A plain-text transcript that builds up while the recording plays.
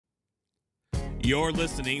You're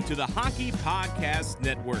listening to the Hockey Podcast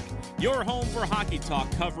Network, your home for hockey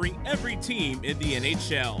talk covering every team in the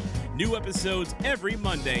NHL. New episodes every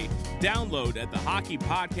Monday. Download at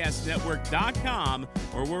thehockeypodcastnetwork.com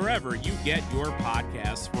or wherever you get your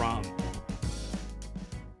podcasts from.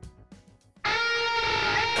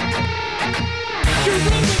 Jerome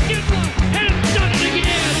McGinley has done it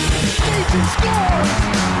again. Stacy scores.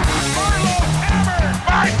 Marlowe hammered.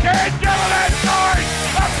 Martin Gilliland scores.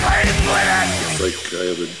 The Flames win it. It's like I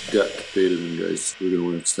have a debt to pay to them guys. We're going to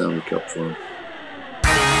win a Stanley Cup for them.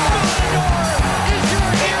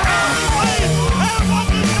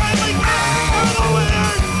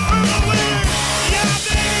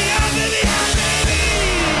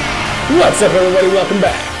 What's up, everybody? Welcome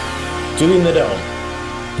back to In the Dome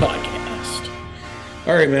podcast.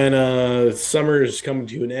 All right, man. Summer is coming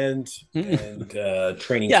to an end, and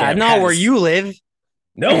training camp. Yeah, not where you live.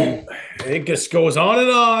 No, it just goes on and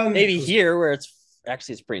on. Maybe here, where it's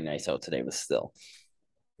pretty nice out today, but still.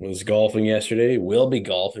 Was golfing yesterday. Will be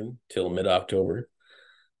golfing till mid-October.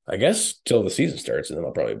 I guess till the season starts, and then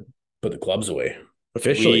I'll probably put the clubs away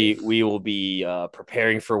officially. We will be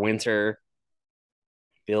preparing for winter,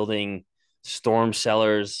 building storm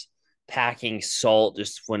cellars, packing salt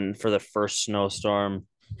just for the first snowstorm.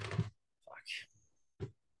 Fuck.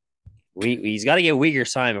 He's got to get Uyghur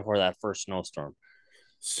signed before that first snowstorm.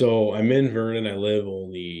 So I'm in Vernon. I live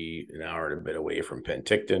only an hour and a bit away from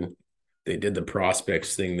Penticton. They did the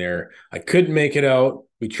prospects thing there. I couldn't make it out.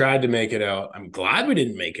 We tried to make it out. I'm glad we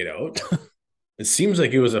didn't make it out. It seems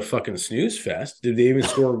like it was a fucking snooze fest. Did they even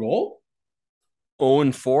score a goal?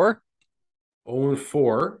 0-4?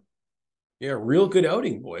 0-4. Yeah, real good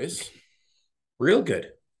outing, boys. Real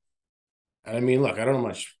good. And I mean, look, I don't know how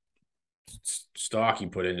much stock you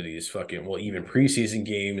put into these fucking, even preseason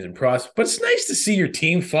games and but it's nice to see your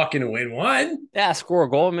team fucking win one. Yeah, score a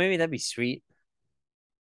goal. Maybe that'd be sweet.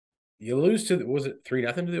 You lose was it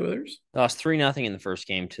 3-0 to the Oilers? Lost 3-0 in the first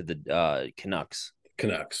game to the Canucks.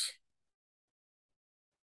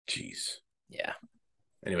 Jeez. Yeah.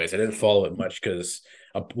 Anyways, I didn't follow it much because,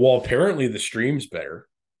 apparently the stream's better.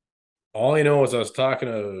 All I know is I was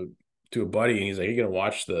talking to a buddy, and he's like, "You're gonna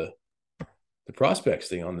watch the prospects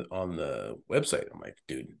thing on the website." I'm like,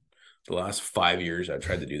 dude, the last 5 years I've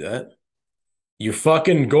tried to do that. You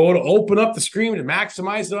fucking go to open up the screen to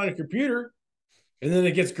maximize it on your computer, and then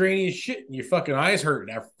it gets grainy as shit, and your fucking eyes hurt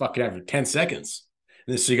after 10 seconds.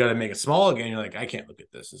 And then so you got to make it small again. You're like, I can't look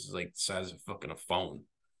at this. This is like the size of fucking a phone.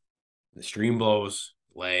 The stream blows,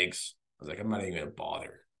 lags. I was like, I'm not even gonna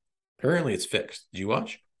bother. Apparently, it's fixed. Did you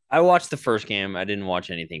watch? I watched the first game. I didn't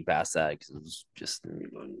watch anything past that because it was just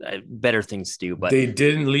better things to do. But they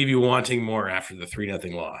didn't leave you wanting more after the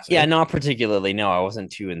 3-0 loss. Yeah, not particularly. No, I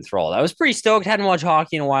wasn't too enthralled. I was pretty stoked. Hadn't watched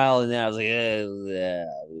hockey in a while, and then I was like,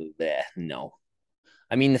 no.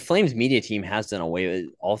 I mean, the Flames media team has done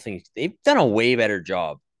they've done a way better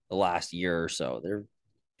job the last year or so. They're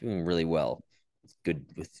doing really well. It's good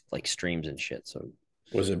with like streams and shit. So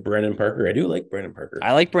was it Brendan Parker? I do like Brendan Parker.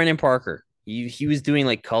 I like Brendan Parker. He was doing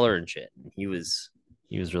like color and shit. He was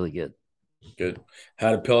really good. Good. How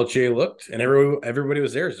did Pelche looked? And everybody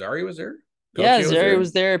was there. Zari was there. Zari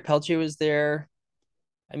was there. Pelche was there.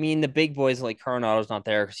 I mean, the big boys like Coronado's not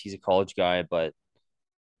there because he's a college guy. But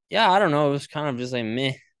yeah, I don't know. It was kind of just like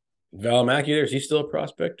meh. Valimaki there. Is he still a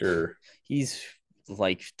prospect or? He's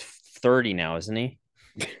like 30 now, isn't he?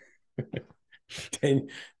 10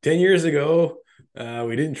 years ago,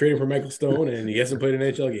 we didn't trade him for Michael Stone, and he hasn't played an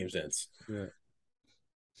NHL game since. Yeah.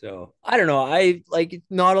 So I don't know. I like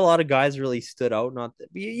not a lot of guys really stood out. Not that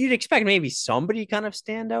you'd expect maybe somebody kind of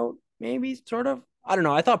stand out, maybe sort of. I don't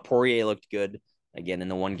know. I thought Poirier looked good again in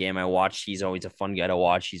the one game I watched. He's always a fun guy to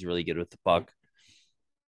watch. He's really good with the puck.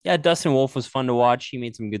 Yeah, Dustin Wolf was fun to watch. He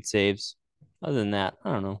made some good saves. Other than that,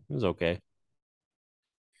 I don't know. It was okay.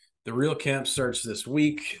 The real camp starts this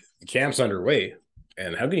week. The camp's underway.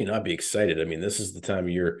 And how can you not be excited? I mean, this is the time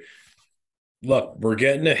of year. Look, we're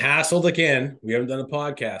getting hassled again. We haven't done a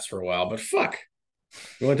podcast for a while, but fuck.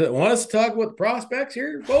 You want us to talk about the prospects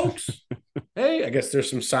here, folks? Hey, I guess there's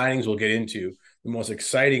some signings we'll get into. The most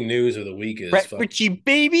exciting news of the week is Brett Ritchie,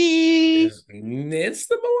 baby. It's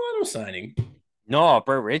the Milano signing. No,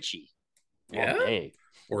 Brett Ritchie. Yeah. Okay.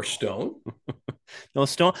 Or Stone. No,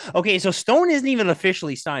 Stone. Okay, so Stone isn't even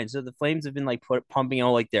officially signed. So the Flames have been like pumping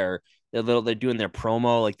out like they're doing their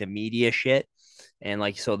promo, like the media shit. And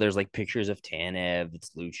like, so there's like pictures of Tanev,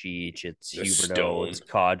 it's Lucic, it's Huberdeau, it's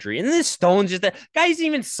Kadri. And this Stone's just that guy's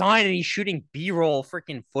even signed and he's shooting B-roll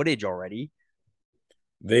freaking footage already.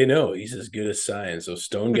 They know he's as good as science. So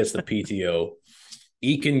Stone gets the PTO.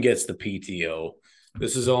 Eakin gets the PTO.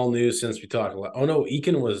 This is all news since we talked. Oh no,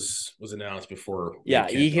 Eakin was announced before. Yeah,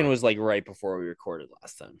 Kent Eakin on. was like right before we recorded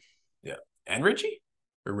last time. Yeah, and Richie,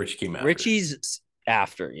 or Richie came after. Richie's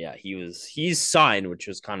after. Yeah, he's signed, which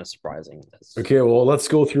was kind of surprising. Okay, well, let's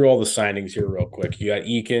go through all the signings here real quick. You got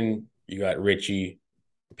Eakin, you got Richie,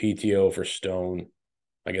 PTO for Stone,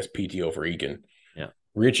 I guess PTO for Eakin. Yeah,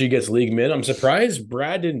 Richie gets league min. I'm surprised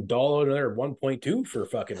Brad didn't doll out another 1.2 for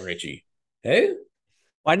fucking Richie. Hey,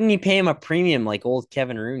 why didn't he pay him a premium like old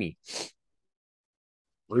Kevin Rooney?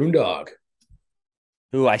 Roon Dog,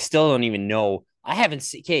 who I still don't even know. I haven't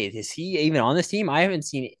seen. Okay, is he even on this team? I haven't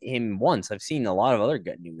seen him once. I've seen a lot of other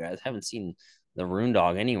good new guys. I haven't seen the Roon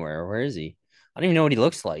Dog anywhere. Where is he? I don't even know what he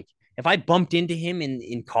looks like. If I bumped into him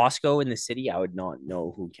in Costco in the city, I would not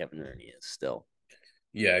know who Kevin Rooney is still.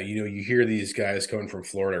 Yeah, you hear these guys coming from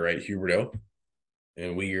Florida, right? Huberto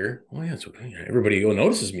and Uyghur. Oh, yeah, everybody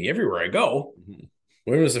notices me everywhere I go. Mm-hmm.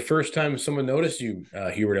 When was the first time someone noticed you,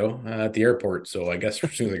 Huberto, at the airport? So I guess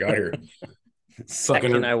as soon as I got here.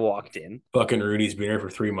 Second I walked in. Fucking Rudy's been here for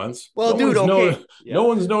 3 months. Well, dude, okay. No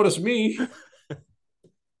one's noticed me.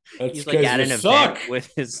 He's like at an event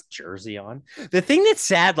with his jersey on. The thing that's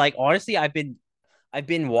sad, like honestly, I've been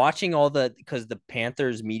watching all because the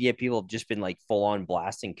Panthers media people have just been like full on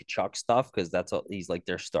blasting Tkachuk stuff because he's like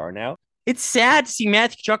their star now. It's sad to see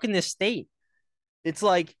Matthew Tkachuk in this state. It's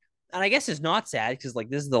like, and I guess it's not sad because like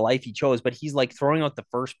this is the life he chose, but he's like throwing out the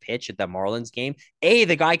first pitch at the Marlins game.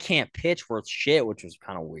 The guy can't pitch worth shit, which was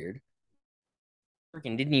kind of weird.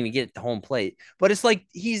 Freaking didn't even get at the home plate. But it's like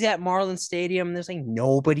he's at Marlins Stadium and there's like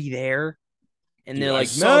nobody there. And they're like,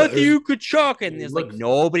 Matthew Tkachuk. And there's like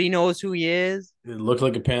nobody knows who he is. It looked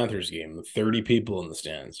like a Panthers game with 30 people in the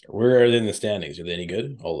stands. Where are they in the standings? Are they any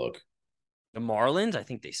good? Oh, look. The Marlins, I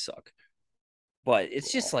think they suck. But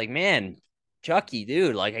it's just like, man, Chucky,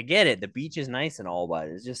 dude, like I get it. The beach is nice and all, but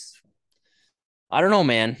it's just, I don't know,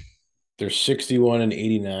 man. They're 61 and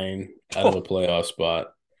 89 out of a playoff spot.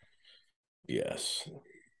 Yes.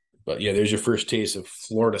 But yeah, there's your first taste of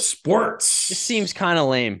Florida sports. This seems kind of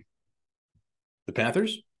lame. The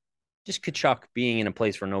Panthers? Just Tkachuk being in a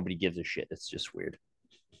place where nobody gives a shit. It's just weird.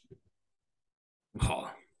 Oh,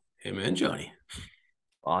 him and Johnny.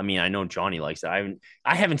 Well, I mean, I know Johnny likes it.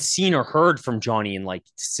 I haven't seen or heard from Johnny in like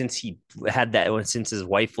since he had since his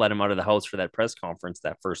wife let him out of the house for that press conference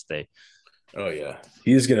that first day. Oh yeah,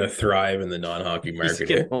 he's gonna thrive in the non-hockey market.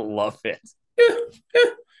 He's gonna love it. Yeah.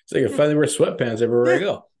 It's like I finally wear sweatpants everywhere I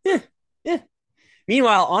go. Yeah.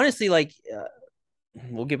 Meanwhile, honestly, like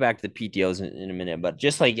we'll get back to the PTOs in a minute, but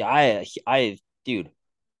just like dude.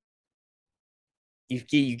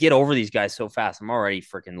 You get over these guys so fast. I'm already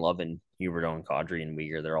freaking loving Huberto and Kadri and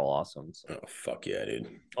Uyghur. They're all awesome. So. Oh fuck yeah, dude!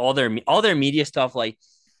 All their media stuff. Like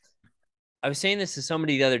I was saying this to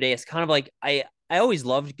somebody the other day. It's kind of like I always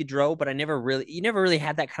loved Gaudreau, but you never really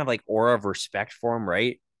had that kind of like aura of respect for him,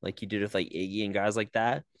 right? Like you did with like Iggy and guys like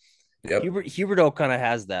that. Yep. Huberto kind of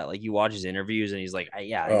has that. Like you watch his interviews and he's like,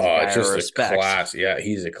 it's just a class. Yeah,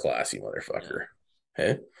 he's a classy motherfucker. Yeah.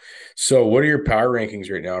 Hey, so what are your power rankings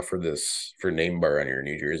right now for name bar on your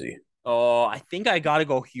New Jersey? Oh, I think I got to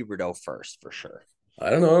go Huberto first for sure. I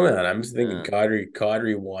don't know, man. I'm just thinking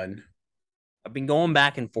Kadri 1. I've been going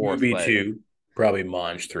back and forth. Maybe 2. Probably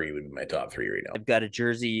Monge 3 would be my top 3 right now. I've got a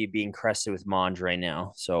jersey being crested with Monge right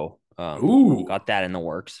now, so got that in the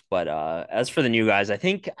works. But as for the new guys, I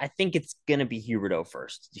think it's gonna be Huberto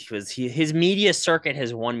first because his media circuit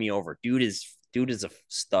has won me over. Dude is a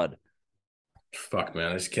stud. Fuck,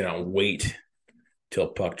 man, I just cannot wait till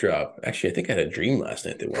puck drop. Actually, I think I had a dream last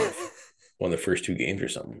night that won the first 2 games or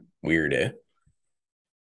something. Weird, eh?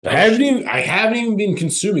 I haven't even been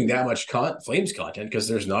consuming that much Flames content because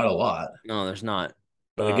there's not a lot. No, there's not.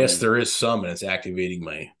 But I guess there is some, and it's activating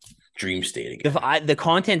my dream state again. The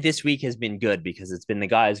content this week has been good because it's been the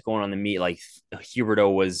guys going on the meet. Like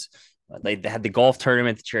Huberto was, they had the golf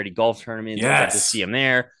tournament, the charity golf tournament. Yes. I got to see him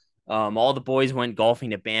there. All the boys went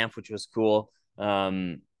golfing to Banff, which was cool.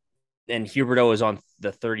 And Huberto was on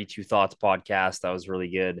the 32 Thoughts podcast. That was really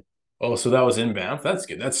good. Oh, so that was in Banff? That's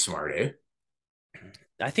good. That's smart, eh?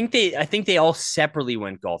 I think they all separately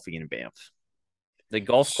went golfing in Banff. The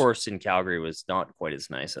golf course in Calgary was not quite as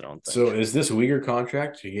nice, I don't think. So is this Uyghur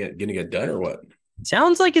contract going to get done or what?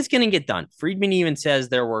 Sounds like it's going to get done. Friedman even says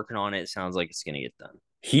they're working on it. Sounds like it's going to get done.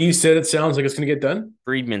 He said it sounds like it's going to get done?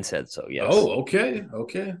 Friedman said so, yes. Oh, okay.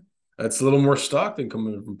 That's a little more stock than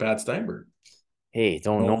coming from Pat Steinberg. Hey,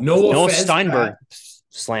 no Steinberg Pat.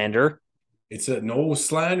 Slander. It's a no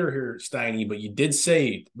slander here, Steiny, but you did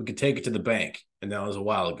say we could take it to the bank, and that was a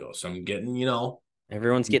while ago. So I'm getting,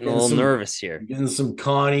 everyone's getting a little nervous here. Getting some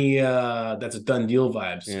Connie, that's a done deal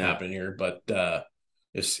vibes happening here. But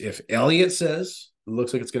if Elliot says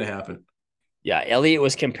looks like it's going to happen. Yeah, Elliott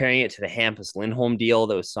was comparing it to the Hampus Lindholm deal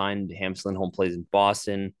that was signed. Hampus Lindholm plays in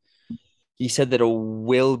Boston. He said that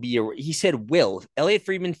Elliott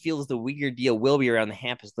Friedman feels the Uyghur deal will be around the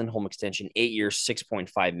Hampus Lindholm extension, 8 years,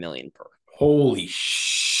 $6.5 million per. Holy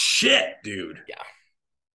shit, dude. Yeah.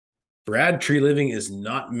 Brad Treliving is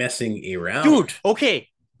not messing around. Dude, okay.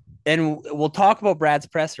 And we'll talk about Brad's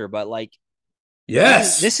presser, but like,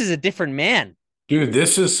 yes, this is a different man. Dude,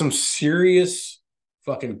 this is some serious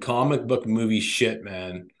fucking comic book movie shit,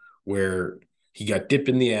 man, where he got dipped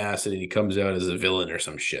in the acid and he comes out as a villain or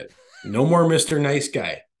some shit. No more Mr. Nice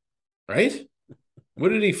Guy, right? What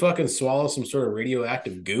did he fucking swallow? Some sort of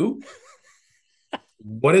radioactive goo?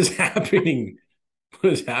 What is happening?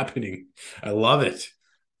 What is happening? I love it.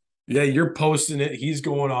 Yeah, you're posting it. He's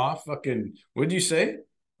going off. Fucking, what did you say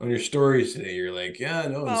on your stories today? You're like, yeah,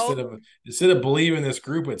 no, instead of believing this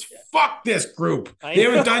group, it's fuck this group. They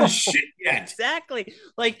haven't done shit yet. Exactly.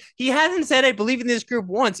 Like, he hasn't said I believe in this group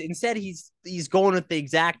once. Instead, he's going with the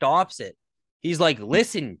exact opposite. He's like,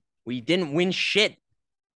 listen, we didn't win shit.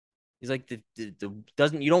 He's like,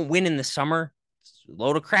 you don't win in the summer. It's a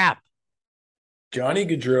load of crap. Johnny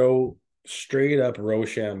Gaudreau straight up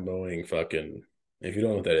Rochambeauing fucking, if you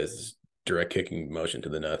don't know what that is, direct kicking motion to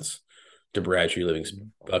the nuts to Brad Treliving's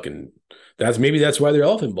fucking. That's why they're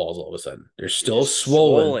elephant balls all of a sudden. They're still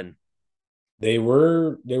swollen. They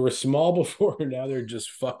were small before, now they're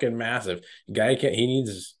just fucking massive. Guy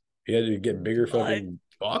he had to get bigger fucking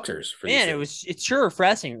boxers for man. It's sure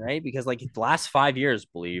refreshing, right? Because like the last 5 years,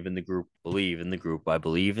 believe in the group, I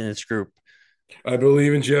believe in this group. I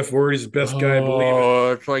believe in Jeff Ward. He's the best guy. I believe it.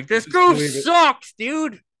 Oh, it's like this group sucks,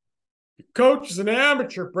 dude. Coach is an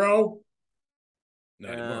amateur, bro.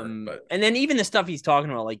 Not anymore, but. And then even the stuff he's talking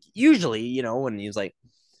about, like usually, when he was like,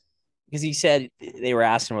 because he said they were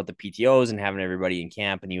asking about the PTOs and having everybody in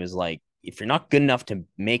camp, and he was like, if you're not good enough to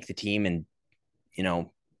make the team and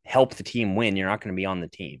help the team win, you're not going to be on the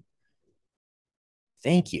team.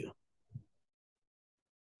 Thank you.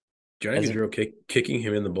 Johnny Gaudreau kicking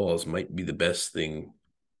him in the balls might be the best thing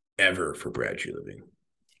ever for Brad Treliving.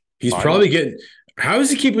 He's probably getting. How is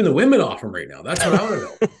he keeping the women off him right now? That's what I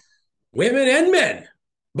want to know. Women and men,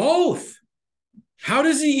 both. How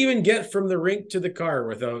does he even get from the rink to the car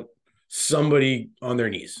without somebody on their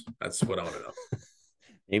knees? That's what I want to know.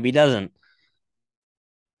 Maybe he doesn't.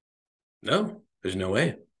 No, there's no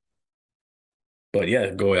way. But yeah,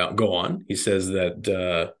 go on. He says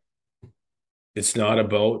that it's not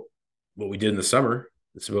about what we did in the summer.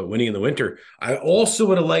 It's about winning in the winter. I also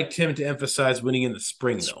would have liked him to emphasize winning in the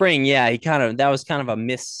spring. Spring, yeah. That was kind of a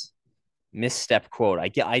misstep quote.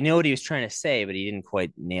 I know what he was trying to say, but he didn't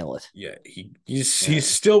quite nail it. Yeah, he's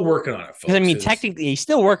still working on it, folks. I mean, technically, he's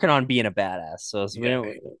still working on being a badass. So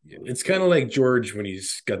it's kind of like George when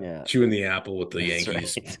he's got chewing the apple with the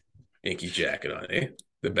Yankees Yankees jacket on, eh?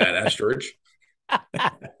 The badass George.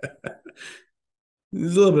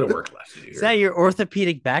 There's a little bit of work left to do here. Is that your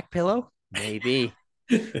orthopedic back pillow? Maybe.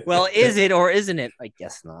 Well, is it or isn't it? I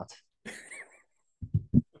guess not.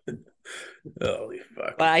 Holy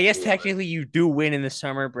fuck. But I guess technically you do win in the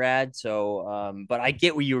summer, Brad. So, but I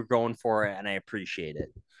get what you were going for, and I appreciate it.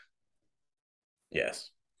 Yes.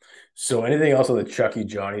 So anything else on the Chucky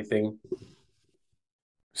Johnny thing?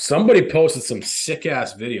 Somebody posted some sick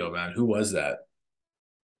ass video, man. Who was that?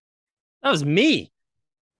 That was me.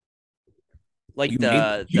 Like you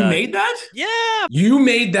made that? Yeah. You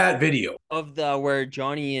made that video of where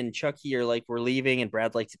Johnny and Chucky are like, we're leaving and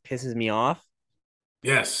Brad like pisses me off.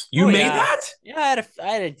 Yes. You made that? Yeah, I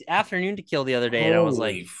had an afternoon to kill the other day. And I was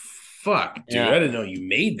like, fuck, dude. Yeah. I didn't know you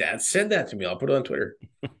made that. Send that to me. I'll put it on Twitter.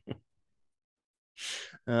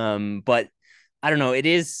 But I don't know.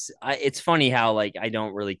 It's funny how like I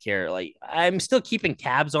don't really care. Like I'm still keeping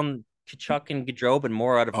tabs on Tkachuk and Gaudreau, but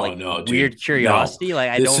more out of weird curiosity. No. Like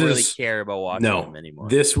I don't really care about watching them anymore.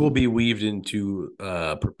 This will be weaved into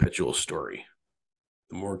a perpetual story.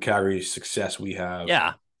 The more Calgary success we have,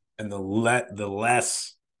 and the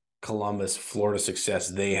less Columbus, Florida success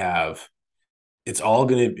they have, it's all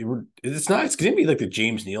gonna be. It's gonna be like the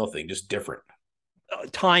James Neal thing, just different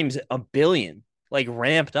times a billion, like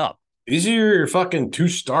ramped up. These are your fucking 2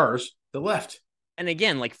 stars. The left. And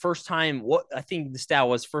again, like first time, what I think the stat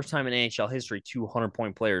was first time in NHL history,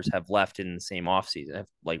 200-point players have left in the same offseason.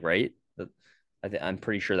 Like, right? I'm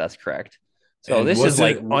pretty sure that's correct. So and this is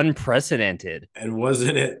like unprecedented. And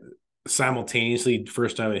wasn't it simultaneously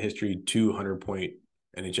first time in history 200-point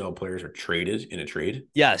NHL players are traded in a trade?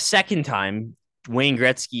 Yeah, second time Wayne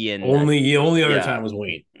Gretzky and only other time was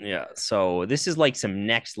Wayne. Yeah, so this is like some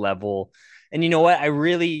next level. And you know what?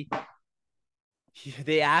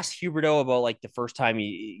 They asked Huberdeau about like the first time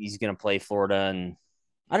he's going to play Florida, and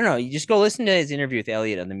I don't know. You just go listen to his interview with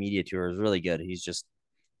Elliott on the media tour. It was really good. He's just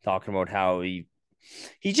talking about how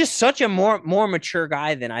he's just such a more mature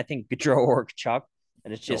guy than I think Gaudreau or Tkachuk,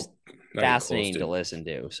 and it's just fascinating to listen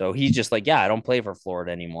to. So he's just like, yeah, I don't play for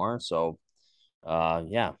Florida anymore. So,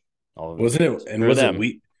 yeah, wasn't it? And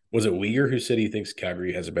was it Weegar who said he thinks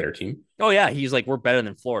Calgary has a better team? Oh yeah, he's like, we're better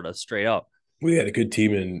than Florida, straight up. We had a good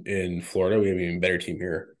team in Florida. We have an even better team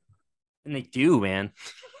here. And they do, man.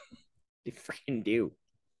 They freaking do.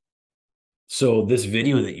 So this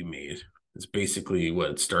video that you made is basically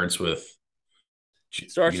what it starts with.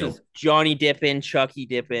 Starts with Johnny dipping, Chucky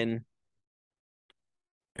dipping.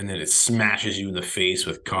 And then it smashes you in the face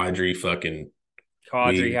with Kadri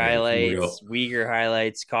highlights, Weegar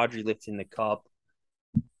highlights, Kadri lifting the cup.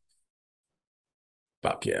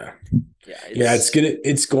 Fuck yeah. Yeah,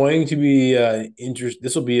 it's going to be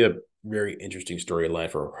this will be a very interesting storyline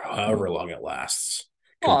for however long it lasts.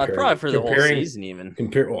 Probably for the whole season even.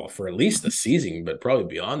 For at least the season, but probably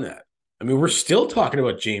beyond that. I mean, we're still talking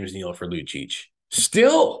about James Neal for Lucic.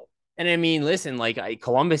 Still. And I mean, listen, like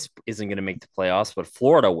Columbus isn't going to make the playoffs, but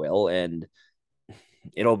Florida will, and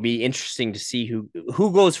it'll be interesting to see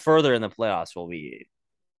who goes further in the playoffs. Will be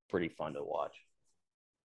pretty fun to watch.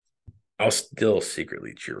 I'll still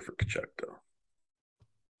secretly cheer for Tkachuk, though.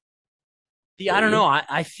 I don't know.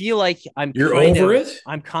 I feel like You're over it?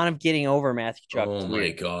 I'm kind of getting over Matthew Tkachuk. Oh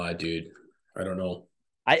my God, dude. I don't know.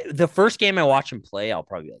 The first game I watch him play, I'll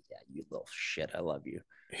probably be like, yeah, you little shit. I love you.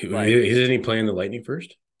 Isn't he playing the Lightning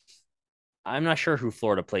first? I'm not sure who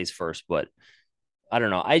Florida plays first, but I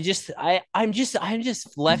don't know. I'm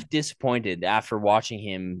just left disappointed after watching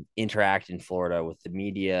him interact in Florida with the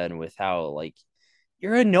media and with how, like,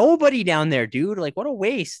 you're a nobody down there, dude. Like, what a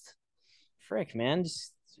waste. Frick, man.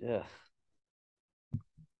 Just, ugh.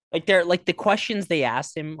 Like, they're like the questions they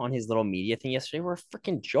asked him on his little media thing yesterday were a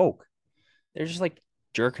freaking joke. They're just like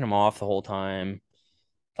jerking him off the whole time,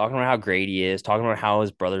 talking about how great he is, talking about how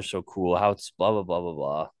his brother's so cool, how it's blah, blah, blah, blah,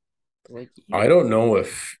 blah. Like, I don't know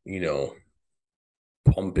if,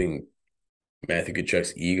 pumping Matthew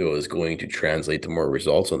Tkachuk's ego is going to translate to more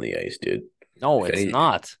results on the ice, dude. No, it's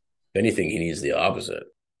not. If anything, he needs the opposite.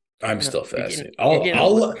 I'm still fascinated.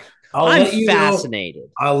 I'm fascinated.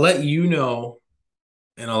 I'll let you know,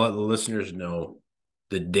 and I'll let the listeners know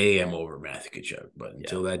the day I'm over Matthew Tkachuk. But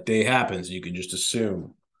until that day happens, you can just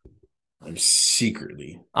assume I'm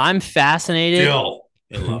fascinated. Still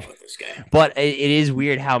in love with this guy. But it is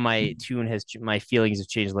weird how my feelings have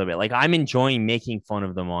changed a little bit. Like, I'm enjoying making fun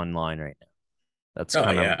of them online right now. That's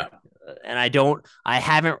kind of, and I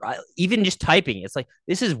haven't even just typing. It's like,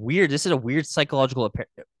 this is weird. This is a weird psychological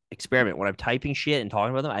experiment. When I'm typing shit and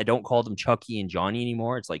talking about them, I don't call them Chucky and Johnny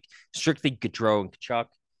anymore. It's like strictly Gaudreau and Tkachuk.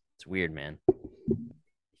 It's weird, man.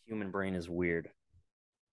 The human brain is weird.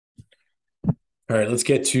 All right, let's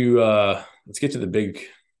get to the big.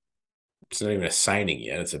 It's not even a signing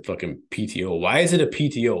yet. It's a fucking PTO. Why is it a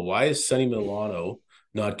PTO? Why is Sonny Milano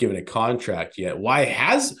not given a contract yet? Why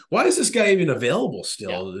is this guy even available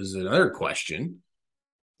still? Yeah. Is another question.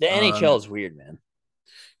 The NHL is weird, man.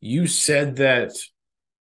 You said that,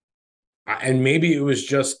 and maybe it was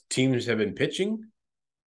just teams have been pitching,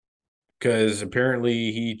 because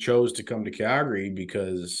apparently he chose to come to Calgary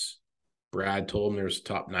because Brad told him there's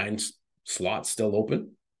top 9 slots still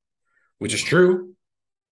open, which is true.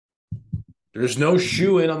 There's no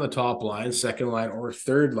shoe in on the top line, second line, or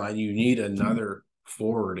third line. You need another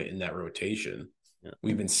forward in that rotation. Yeah.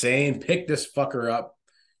 We've been saying, pick this fucker up.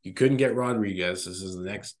 You couldn't get Rodriguez. This is the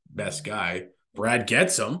next best guy. Brad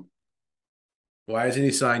gets him. Why isn't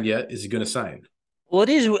he signed yet? Is he going to sign? Well, it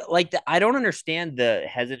is like I don't understand the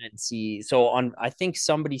hesitancy. So I think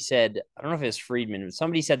somebody said, I don't know if it's Friedman, but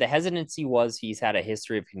somebody said the hesitancy was he's had a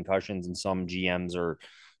history of concussions and some GMs are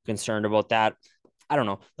concerned about that. I don't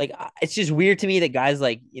know. Like, it's just weird to me that guys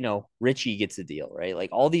like, Richie gets a deal, right?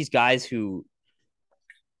 Like, all these guys who,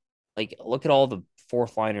 like, look at all the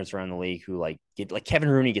fourth liners around the league who get Kevin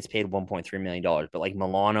Rooney gets paid $1.3 million, but like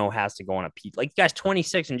Milano has to go on a peak. Like, the guy's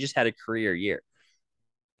 26 and just had a career year.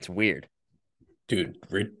 It's weird. Dude,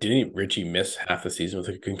 didn't Richie miss half the season with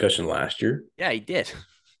a concussion last year? Yeah, he did.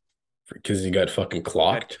 Because he got fucking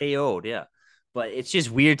clocked. KO'd, yeah. But it's just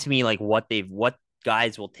weird to me, like, what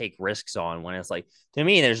guys will take risks on when it's like, to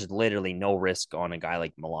me, there's literally no risk on a guy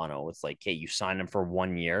like Milano. It's like, hey, you sign him for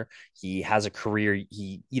 1 year. He has a career.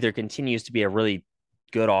 He either continues to be a really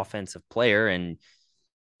good offensive player and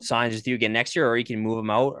signs with you again next year, or he can move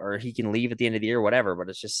him out, or he can leave at the end of the year, whatever. But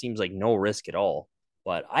it just seems like no risk at all.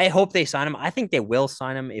 But I hope they sign him. I think they will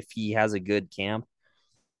sign him if he has a good camp.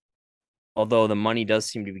 Although the money does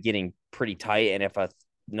seem to be getting pretty tight. And if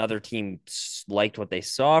another team liked what they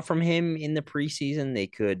saw from him in the preseason, they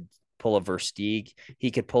could pull a Versteeg. He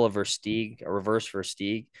could pull a reverse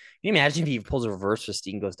Versteeg. Can you imagine if he pulls a reverse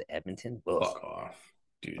Versteeg and goes to Edmonton? Ugh. Fuck off,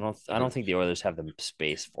 dude. I don't think the Oilers have the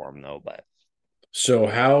space for him though. But so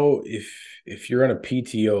how if you're on a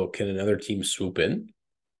PTO, can another team swoop in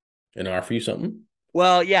and offer you something?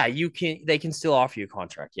 well, yeah, you can. They can still offer you a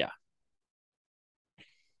contract. Yeah.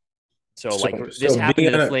 So like this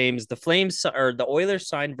happened to the Flames. The Flames or the Oilers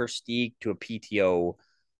signed Versteeg to a PTO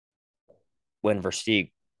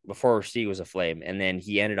before Versteeg was a Flame, and then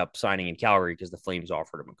he ended up signing in Calgary because the Flames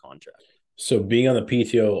offered him a contract. So being on the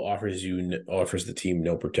PTO offers the team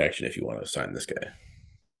no protection if you want to sign this guy.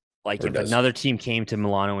 Like if another team came to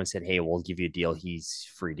Milano and said, "Hey, we'll give you a deal," he's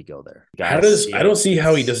free to go there. I don't see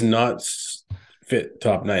how he does not fit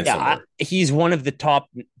top 9. Yeah, he's one of the top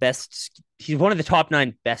best. He's one of the top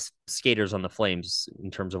 9 best skaters on the Flames in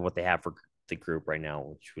terms of what they have for the group right now,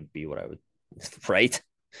 which would be what I would right.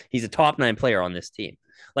 He's a top 9 player on this team.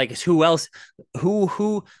 Like who else?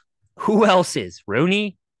 Who else is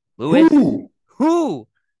Rooney, Lewis? Who?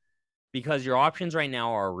 Because your options right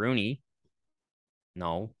now are Rooney.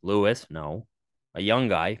 No. Lewis, no. A young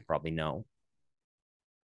guy, probably no.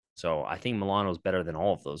 So I think Milano's better than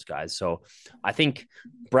all of those guys. So I think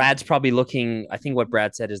Brad's probably looking. I think what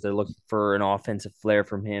Brad said is they're looking for an offensive flair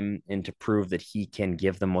from him and to prove that he can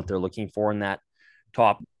give them what they're looking for in that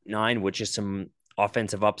top 9, which is some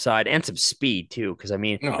offensive upside and some speed too. Because I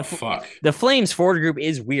mean, the Flames forward group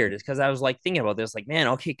is weird. It's because I was like thinking about this, like, man,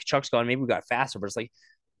 okay, Chuck's gone. Maybe we got faster, but it's like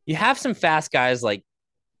you have some fast guys like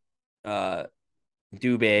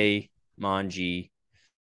Dubé, Manji,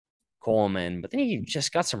 Coleman, but then you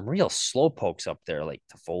just got some real slow pokes up there like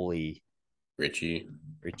Toffoli, Richie,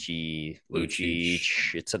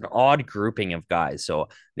 Lucic. It's an odd grouping of guys. So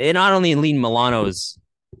they not only lean Milano's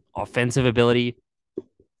offensive ability,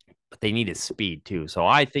 but they need his speed too. So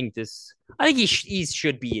I think he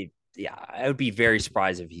should be. Yeah, I would be very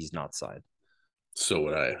surprised if he's not signed. So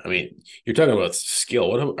would I. I mean, you're talking about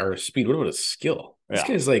skill. Or speed? What about his skill?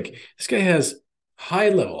 This guy has high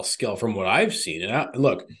level skill from what I've seen. And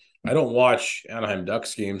look, I don't watch Anaheim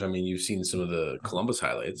Ducks games. I mean, you've seen some of the Columbus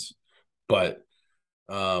highlights, but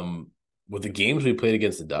with the games we played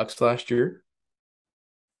against the Ducks last year,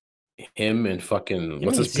 him and fucking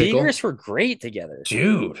what's his pickle? Zegras were great together,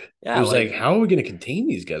 dude. Yeah, it was like, how are we going to contain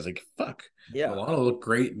these guys? Like, fuck. Yeah, Milano looked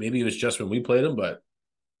great. Maybe it was just when we played him, but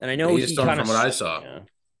and I know he from what I saw,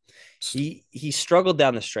 he struggled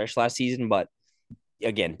down the stretch last season, but.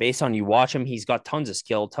 Again, based on you watch him, he's got tons of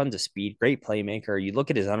skill, tons of speed, great playmaker. You look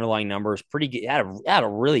at his underlying numbers, pretty good. Had a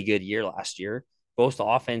really good year last year, both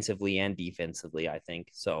offensively and defensively, I think.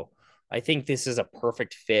 So I think this is a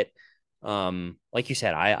perfect fit. Like you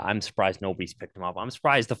said, I'm surprised nobody's picked him up. I'm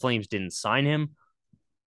surprised the Flames didn't sign him.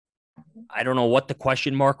 I don't know what the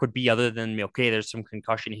question mark would be other than, okay, there's some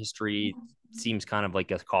concussion history. Seems kind of like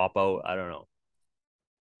a cop-out. I don't know.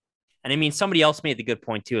 And I mean, somebody else made the good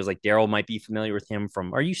point too, is like Daryl might be familiar with him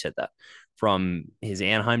from, or you said that, from his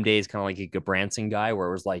Anaheim days, kind of like a Gabranson guy, where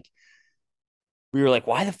it was like, we were like,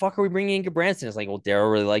 why the fuck are we bringing in Gabranson? It's like, well,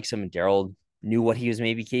 Daryl really likes him and Daryl knew what he was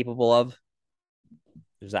maybe capable of.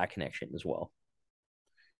 There's that connection as well.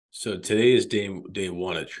 So today is day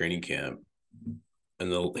 1 at training camp.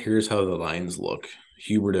 And here's how the lines look.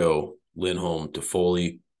 Huberdeau, Lindholm,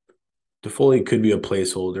 Toffoli. Toffoli could be a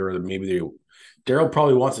placeholder, or maybe Daryl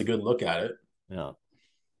probably wants a good look at it. Yeah.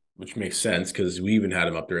 Which makes sense because we even had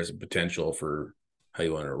him up there as a potential for how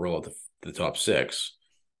you want to roll at the top 6.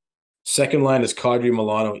 Second line is Kadri,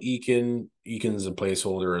 Milano, Eakin. Eakin's a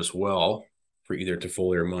placeholder as well for either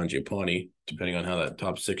Toffoli or Mangiapane, depending on how that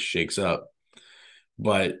top 6 shakes up.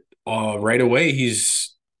 But right away,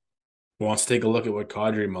 he's wants to take a look at what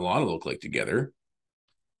Kadri and Milano look like together.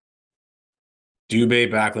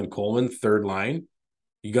 Dubé, Backlund, Coleman, third line.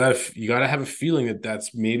 You gotta have a feeling that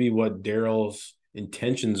that's maybe what Daryl's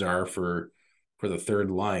intentions are for the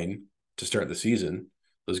third line to start the season.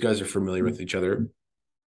 Those guys are familiar with each other.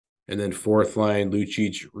 And then fourth line,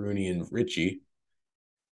 Lucic, Rooney, and Richie.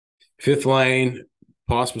 Fifth line,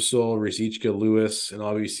 Pospisil, Ruzicka, Lewis, and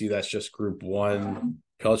obviously that's just group 1.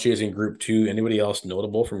 Pelletier's in group 2. Anybody else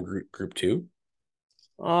notable from group 2?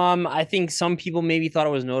 I think some people maybe thought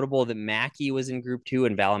it was notable that Mackey was in group 2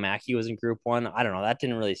 and Valimaki was in group 1. I don't know. That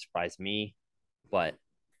didn't really surprise me, but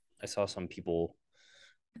I saw some people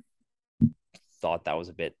thought that was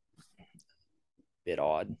a bit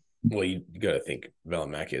odd. Well, you got to think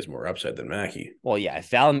Valimaki has more upside than Mackey. Well, yeah.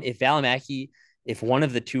 If Valimaki, if one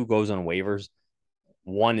of the two goes on waivers,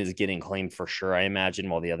 one is getting claimed for sure, I imagine,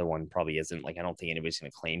 while the other one probably isn't. Like, I don't think anybody's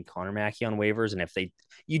going to claim Connor Mackey on waivers. And if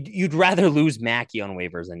you'd rather lose Mackey on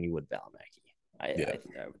waivers than you would Valimaki. I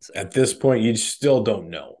would say. At this point, you still don't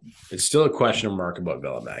know. It's still a question mark about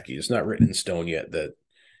Valimaki. It's not written in stone yet that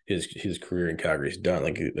his career in Calgary is done.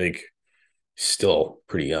 Like still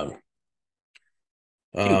pretty young.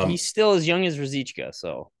 Dude, he's still as young as Ruzicka.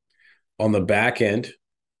 So on the back end,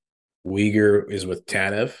 Uyghur is with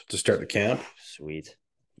Tanev to start the camp. Sweet.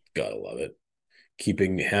 Gotta love it.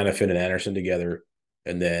 Keeping Hanifin and Anderson together.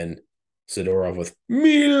 And then Zadorov with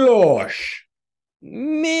Miloš.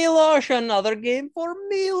 Miloš, another game for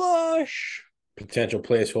Miloš. Potential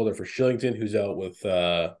placeholder for Shillington, who's out with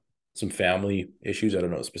some family issues. I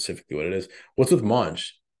don't know specifically what it is. What's with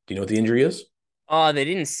Monge? Do you know what the injury is? They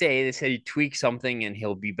didn't say. They said he tweaked something and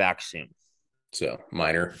he'll be back soon. So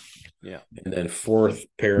minor. Yeah. And then fourth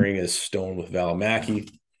pairing is Stone with Valimaki.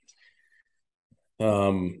 I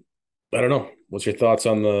don't know. What's your thoughts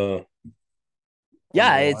on the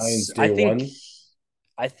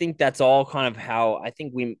I think that's all kind of how I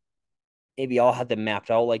think we maybe all had them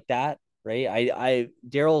mapped out like that, right?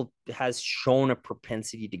 Daryl has shown a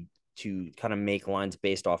propensity to kind of make lines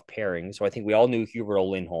based off pairing. So I think we all knew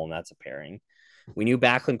Huberdeau Lindholm, that's a pairing. We knew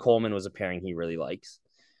Backlund Coleman was a pairing he really likes.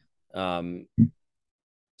 So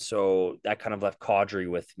that kind of left Kadri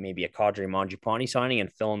with maybe a Kadri Mangiapane signing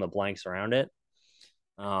and fill in the blanks around it.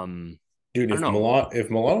 Dude, if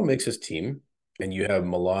Milano makes his team and you have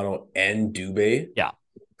Milano and Dubé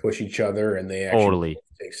push each other and they actually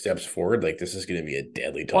take steps forward, like this is going to be a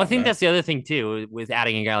deadly top. Well, I think that's the other thing too with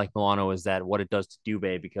adding a guy like Milano is that what it does to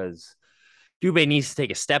Dubé, because Dubé needs to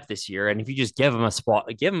take a step this year. And if you just give him a spot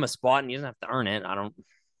and he doesn't have to earn it,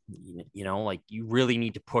 you really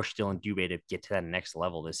need to push Dylan Dubé to get to that next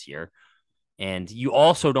level this year. And you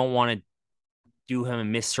also don't want to do him a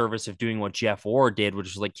misservice of doing what Jeff Orr did, which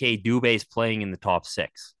was like, hey, Dubé's playing in the top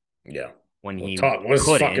 6. Yeah. When he was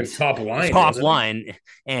fucking top line.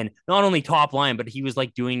 And not only top line, but he was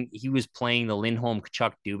playing the Lindholm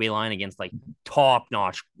Kachuk Dubé line against like top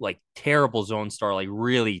notch, like terrible zone star, like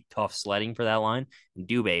really tough sledding for that line. And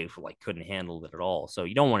Dubé like couldn't handle it at all. So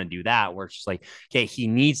you don't want to do that where it's just like, okay, he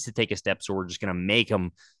needs to take a step. So we're just going to make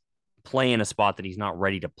him play in a spot that he's not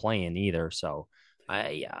ready to play in either. So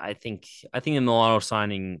I think the Milano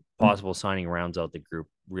possible signing rounds out the group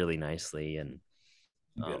really nicely. And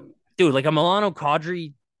dude, like a Milano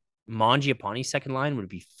Kadri Mangiapane second line would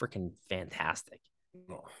be freaking fantastic.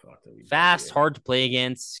 Oh, fuck, fast, hard to play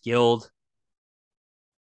against, skilled.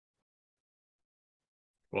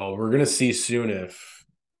 Well, we're gonna see soon if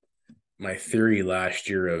my theory last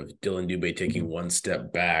year of Dylan Dubé taking one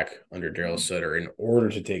step back under Daryl Sutter in order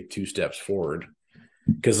to take 2 steps forward.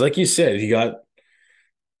 Because like you said,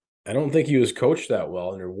 I don't think he was coached that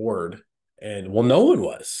well under Ward. And well, no one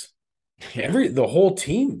was. The whole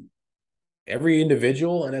team, every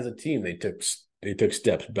individual and as a team, they took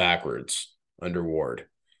steps backwards under Ward.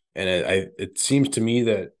 And it seems to me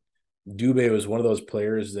that Dubé was one of those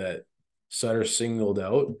players that Sutter singled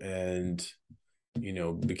out and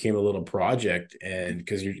became a little project. And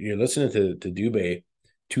because you're listening to Dubé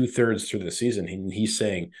 2/3 through the season, he's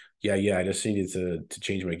saying, yeah, I just needed to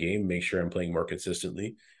change my game, make sure I'm playing more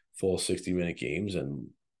consistently, full 60-minute games, and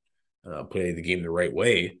play the game the right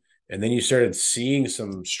way. And then you started seeing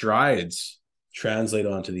some strides translate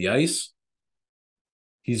onto the ice.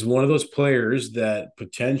 He's one of those players that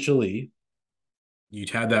potentially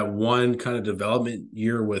you'd have that one kind of development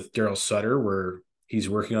year with Daryl Sutter where he's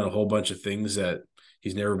working on a whole bunch of things that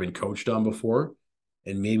he's never been coached on before.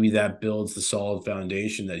 And maybe that builds the solid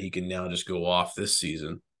foundation that he can now just go off this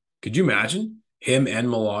season. Could you imagine him and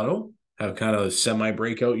Milano have kind of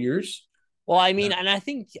semi-breakout years? Well, I mean, and I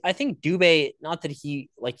think Dubé, not that he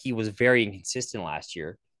was very inconsistent last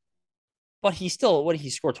year, but he still, he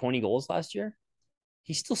scored 20 goals last year?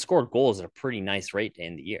 He still scored goals at a pretty nice rate to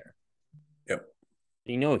end the year. Yep.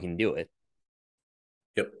 He can do it.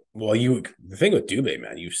 Yep. Well, the thing with Dubé,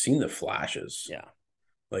 man, you've seen the flashes. Yeah.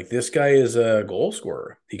 Like this guy is a goal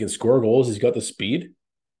scorer. He can score goals. He's got the speed.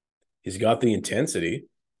 He's got the intensity.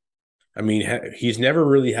 I mean, he's never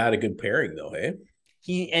really had a good pairing though, hey?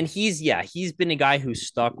 He's been a guy who's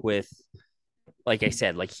stuck with, like I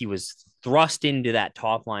said, like he was thrust into that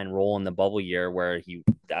top line role in the bubble year where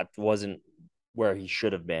that wasn't where he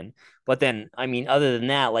should have been. But then, I mean, other than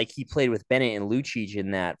that, like he played with Bennett and Lucic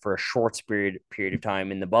in that for a short period of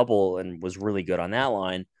time in the bubble and was really good on that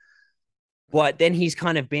line. But then he's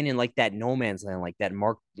kind of been in like that no man's land, like that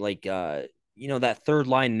that third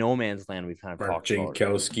line no man's land we've kind of Mark talked about.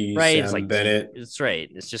 Jankowski, Right. Sam It's like Bennett. It's right.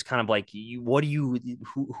 It's just kind of like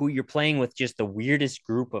who you're playing with, just the weirdest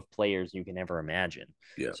group of players you can ever imagine.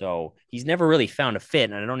 Yeah. So he's never really found a fit,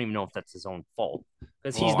 and I don't even know if that's his own fault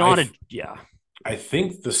because he's Well, not I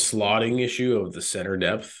think the slotting issue of the center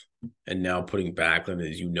depth and now putting Backlund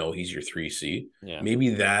as he's your 3C. Yeah. Maybe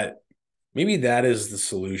that is the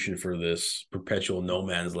solution for this perpetual no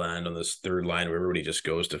man's land on this third line where everybody just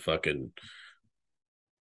goes to fucking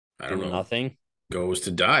nothing. Goes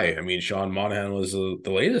to die. I mean, Sean Monahan was the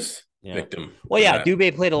latest victim. Well, yeah,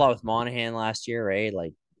 Dubé played a lot with Monahan last year, right?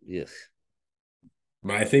 Like, ugh.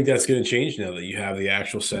 But I think that's going to change now that you have the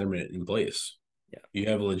actual sentiment in place. Yeah. You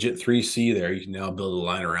have a legit 3C there. You can now build a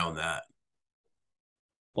line around that.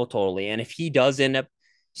 Well, totally. And if he does end up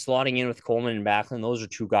slotting in with Coleman and Backlund, those are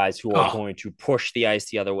two guys who are going to push the ice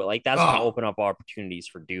the other way. Like, that's going to open up opportunities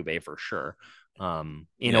for Dubé for sure.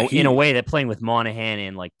 In a way that playing with Monahan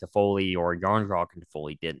and like Toffoli or Jarnkrok and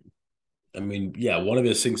Toffoli didn't. I mean, yeah, one of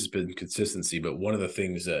his things has been consistency, but one of the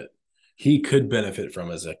things that he could benefit from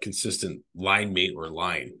is a consistent line mate or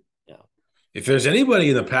line. Yeah. If there's anybody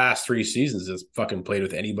in the past 3 seasons that's fucking played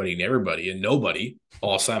with anybody and everybody and nobody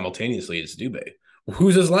all simultaneously, it's Dubé.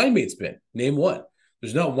 Who's his line mates been? Name one.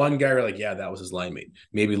 There's not one guy where like, yeah, that was his line mate.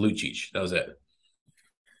 Maybe Lucic. That was it.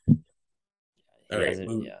 All right.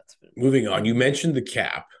 Moving on. You mentioned the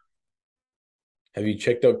cap. Have you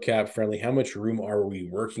checked out Cap Friendly? How much room are we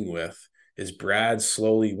working with? Is Brad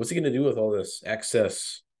slowly? What's he going to do with all this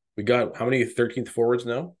excess? We got how many 13th forwards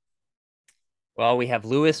now? Well, we have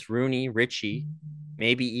Lewis, Rooney, Ritchie,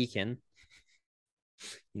 maybe Eakin.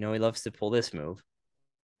 He loves to pull this move,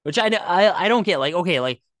 which I don't get. Like, okay,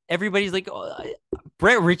 like everybody's like,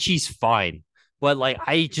 Brett Ritchie's fine, but like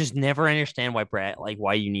I just never understand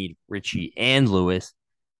why you need Ritchie and Lewis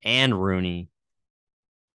and Rooney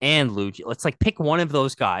and Lucic. Let's like pick one of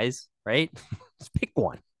those guys, right? Let's pick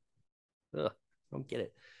one. Ugh, don't get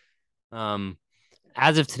it.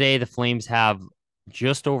 As of today, the Flames have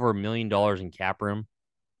just over $1 million in cap room.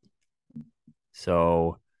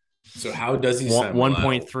 So how does he sign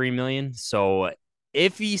 1.3 million? So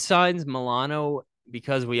if he signs Milano,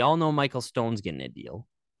 because we all know Michael Stone's getting a deal,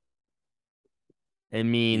 it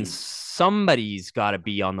means somebody's got to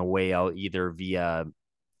be on the way out, either via,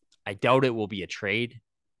 I doubt it will be a trade,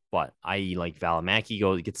 but i.e. like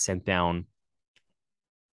Valimaki gets sent down,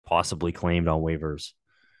 possibly claimed on waivers.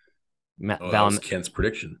 That was Kent's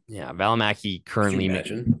prediction. Yeah, Valimaki currently.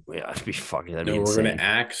 Imagine? Yeah, it'd be fucking. We're going to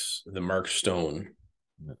axe the Mark Stone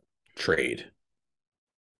trade.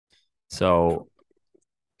 So,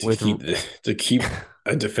 to keep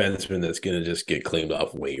a defenseman that's going to just get claimed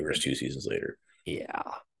off waivers 2 seasons later. Yeah,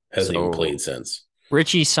 hasn't even played since.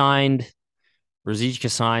 Ritchie signed,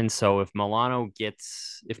 Ruzicka signed. So if Milano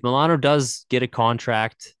does get a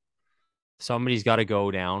contract, somebody's got to go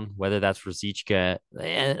down, whether that's Ruzicka.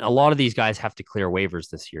 And a lot of these guys have to clear waivers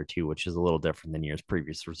this year too, which is a little different than years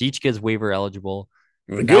previous. Ruzicka is waiver eligible.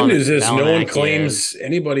 The good news is no one claims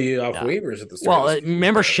anybody off waivers at the start. Well,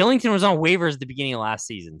 remember Shillington was on waivers at the beginning of last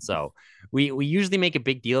season, so we usually make a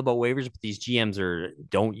big deal about waivers, but these GMs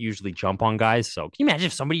don't usually jump on guys. So can you imagine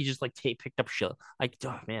if somebody just like picked up Shillington? Like,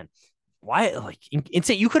 oh man, why? Like,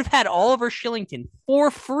 insane! You could have had Oliver Shillington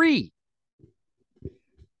for free.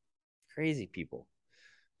 Crazy people,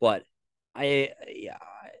 but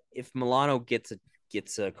if Milano gets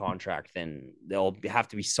a contract, then there'll have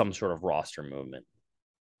to be some sort of roster movement.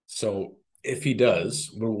 So if he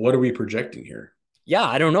does, what are we projecting here? Yeah,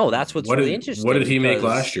 I don't know. That's what's really interesting. What did he make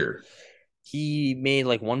last year? He made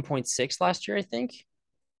like 1.6 last year, I think.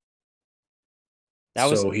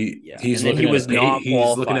 He's looking at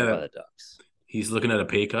the Ducks. He's looking at a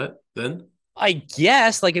pay cut then? I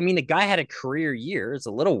guess. Like, I mean, the guy had a career year. It's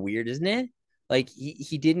a little weird, isn't it? Like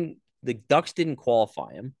the Ducks didn't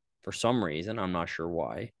qualify him for some reason. I'm not sure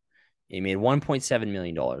why. He made $1.7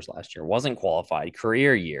 million last year. Wasn't qualified.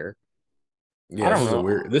 Career year. Yeah, I don't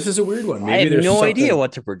know. This is a weird one. Maybe I have no idea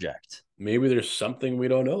what to project. Maybe there's something we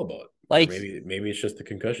don't know about. Like maybe it's just the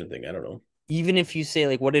concussion thing. I don't know. Even if you say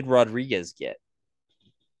like, what did Rodriguez get?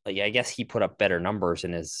 Like, I guess he put up better numbers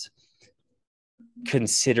and is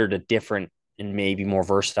considered a different and maybe more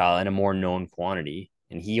versatile and a more known quantity.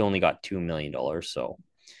 And he only got $2 million. So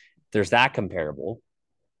there's that comparable.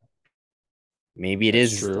 Maybe it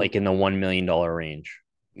is true. Like in the $1 million range.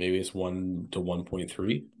 Maybe it's 1 to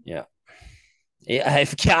 1.3. Yeah.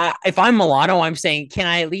 If I'm Milano, I'm saying, can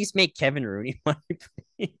I at least make Kevin Rooney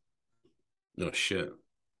money? No shit.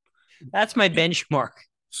 That's my benchmark.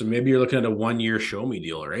 So maybe you're looking at a 1-year show me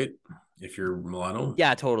deal, right? If you're Milano.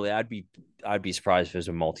 Yeah, totally. I'd be surprised if it was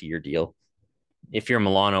a multi-year deal. if you're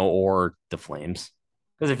Milano or the Flames.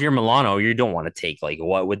 Because if you're Milano, you don't want to take like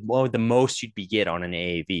what would the most you'd be get on an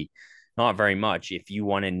AAV? Not very much. If you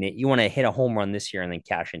want to hit a home run this year and then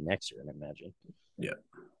cash it next year, I imagine. Yeah.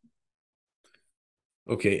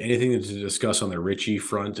 Okay. Anything to discuss on the Richie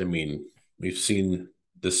front? I mean, we've seen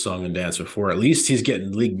this song and dance before. At least he's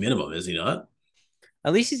getting league minimum, is he not?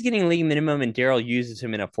 At least he's getting league minimum, and Daryl uses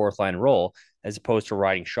him in a fourth line role as opposed to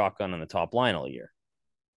riding shotgun on the top line all year.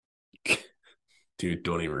 Dude,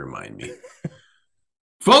 don't even remind me.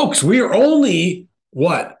 Folks, we are only,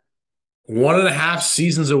 1.5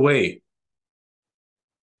 seasons away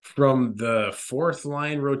from the fourth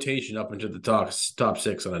line rotation up into the top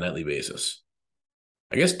six on a nightly basis.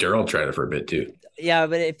 I guess Daryl tried it for a bit too. Yeah,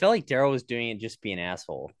 but it felt like Daryl was doing it just being an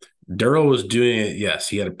asshole. Daryl was doing it, yes.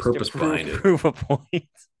 He had a purpose behind it. Prove a point.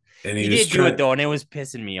 And he did do it though, and it was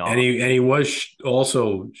pissing me off. And he was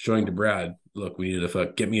also showing to Brad, look, we need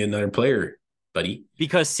to get me another player, buddy.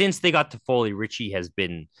 Because since they got to Foley, Richie has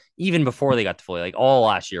been, even before they got to Foley, like all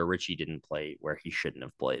last year, Richie didn't play where he shouldn't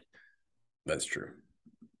have played. That's true.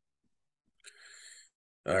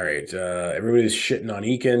 All right. Everybody's shitting on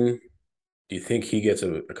Eakin. Do you think he gets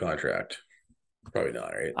a contract? Probably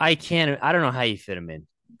not, right? I don't know how you fit him in.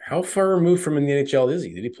 How far removed from in the NHL is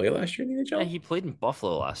he? Did he play last year in the NHL? Yeah, he played in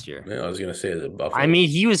Buffalo last year. Yeah, I was going to say the Buffalo. I mean,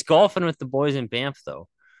 he was golfing with the boys in Banff, though.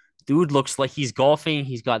 Dude looks like he's golfing.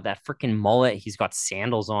 He's got that freaking mullet. He's got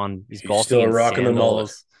sandals on. He's golfing still rocking the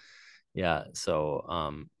mullet. Yeah,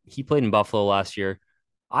 so he played in Buffalo last year.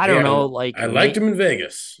 I don't know. Like I liked him in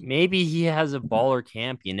Vegas. Maybe he has a baller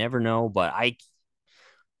camp. You never know, but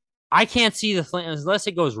I can't see the Flames unless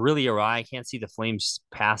it goes really awry. I can't see the Flames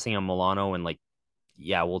passing on Milano and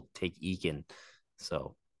we'll take Eakin.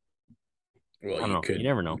 So, well, I don't know. You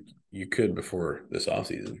never know. You could before this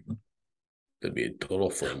offseason. That'd be a total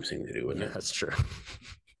Flames thing to do, wouldn't it? That's true.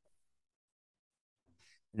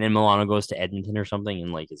 And then Milano goes to Edmonton or something,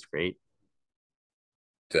 and it's great.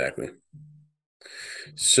 Exactly.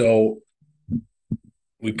 So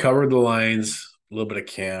we covered the lines, a little bit of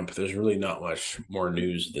camp. There's really not much more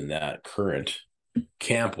news than that current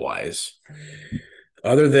camp-wise.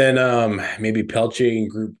 Other than maybe Pelche in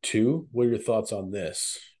Group 2, what are your thoughts on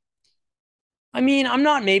this? I mean, I'm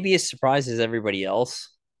not maybe as surprised as everybody else.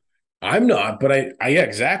 I'm not, but I yeah,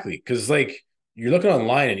 exactly. Because you're looking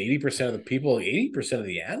online and 80% of the people, 80% of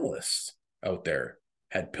the analysts out there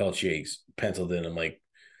had Pelche penciled in. I'm like,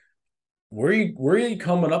 where are you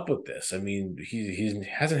coming up with this? I mean, he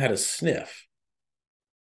hasn't had a sniff.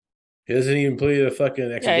 He hasn't even played a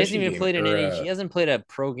fucking exhibition he hasn't even played an NHL. He hasn't played a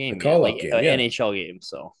pro game yet, NHL game.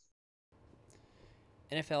 So,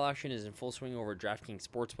 NFL action is in full swing over DraftKings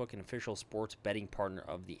Sportsbook, an official sports betting partner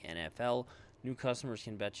of the NFL. New customers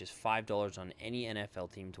can bet just $5 on any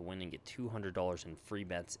NFL team to win and get $200 in free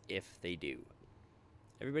bets if they do.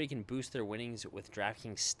 Everybody can boost their winnings with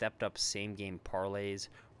DraftKings stepped-up same-game parlays.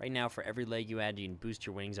 Right now, for every leg you add, you can boost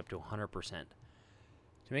your winnings up to 100%.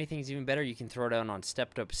 To make things even better, you can throw down on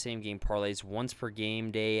stepped-up same-game parlays once per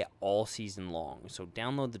game day all season long. So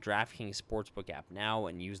download the DraftKings Sportsbook app now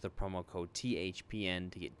and use the promo code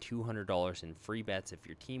THPN to get $200 in free bets if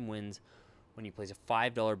your team wins when you place a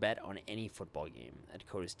 $5 bet on any football game. That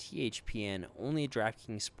code is THPN, only at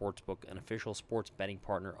DraftKings Sportsbook, an official sports betting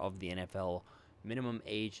partner of the NFL. Minimum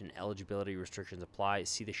age and eligibility restrictions apply.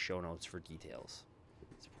 See the show notes for details.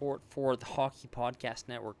 Support for the Hockey Podcast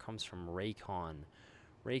Network comes from Raycon.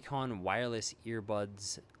 Raycon wireless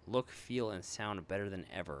earbuds look, feel, and sound better than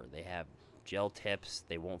ever. They have gel tips.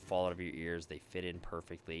 They won't fall out of your ears. They fit in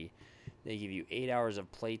perfectly. They give you 8 hours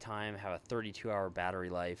of playtime, have a 32-hour battery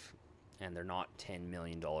life, and they're not $10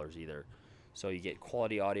 million either. So you get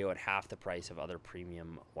quality audio at half the price of other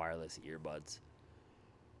premium wireless earbuds.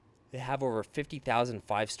 They have over 50,000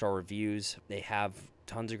 5-star reviews. They have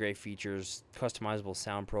tons of great features, customizable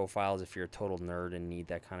sound profiles if you're a total nerd and need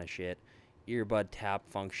that kind of shit, earbud tap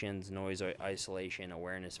functions, noise isolation,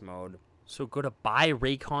 awareness mode. So go to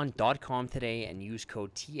buyraycon.com today and use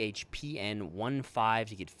code THPN15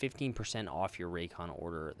 to get 15% off your Raycon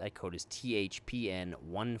order. That code is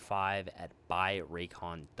THPN15 at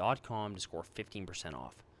buyraycon.com to score 15%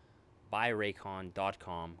 off.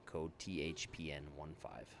 Buyraycon.com, code THPN15.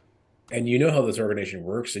 And you know how this organization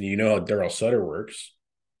works, and you know how Daryl Sutter works.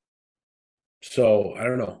 So I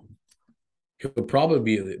don't know. He'll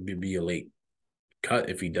probably be a late cut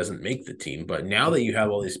if he doesn't make the team. But now that you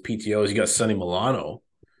have all these PTOs, you got Sonny Milano.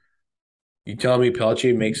 You telling me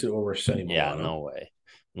Pelche makes it over Sonny Milano? Yeah, no way.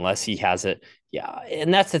 Unless he has it. Yeah,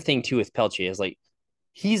 and that's the thing too with Pelche is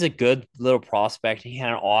he's a good little prospect. He had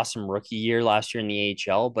an awesome rookie year last year in the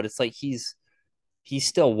AHL, but it's he's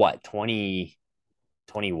still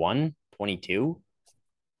 21, 22.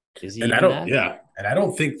 Is he And even that? and I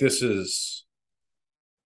don't think this is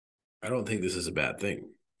a bad thing,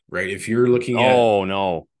 right? If you're looking Oh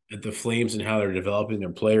no. at the Flames and how they're developing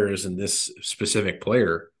their players and this specific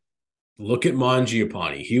player, look at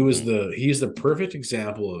Mangiapane. He's the perfect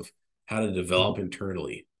example of how to develop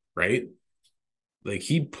internally, right? Like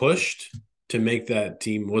he pushed to make that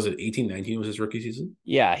team. Was it 18-19 was his rookie season?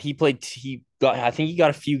 Yeah, I think he got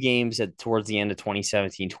a few games towards the end of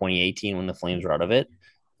 2017, 2018 when the Flames were out of it.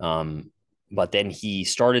 But then he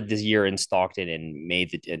started this year in Stockton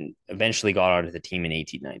and eventually got onto the team in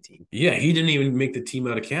 18-19. Yeah, he didn't even make the team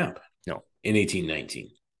out of camp. No. In 18-19.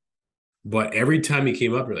 But every time he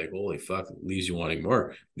came up, you're like, holy fuck, leaves you wanting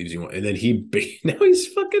more. And then now he's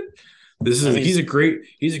fucking he's a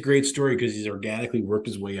great story because he's organically worked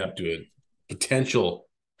his way up to a potential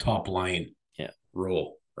top line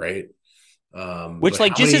role, right? Which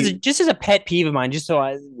like just as a pet peeve of mine,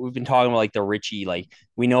 we've been talking about like the Richie, like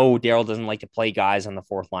we know Daryl doesn't like to play guys on the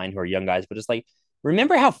fourth line who are young guys, but it's like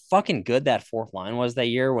remember how fucking good that fourth line was that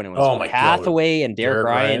year when it was Hathaway and Derek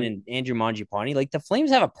Ryan and Andrew Mangiapane. Like the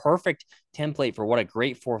Flames have a perfect template for what a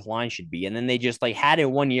great fourth line should be, and then they just like had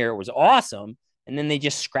it one year, it was awesome. And then they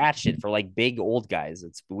just scratched it for like big old guys.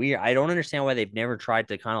 It's weird. I don't understand why they've never tried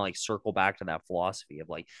to kind of like circle back to that philosophy of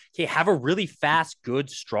like, okay, have a really fast, good,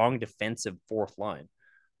 strong defensive fourth line.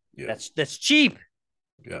 Yeah. That's cheap.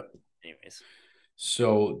 Yeah. Anyways.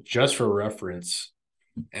 So just for reference,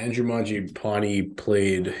 Andrew Mangiapane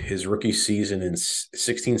played his rookie season in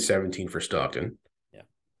 16-17 for Stockton. Yeah.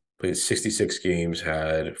 Played 66 games,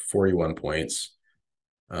 had 41 points.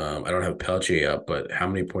 I don't have Pelche up, but how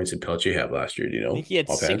many points did Pelche have last year? Do you know? I think he had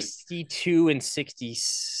 62 and 60.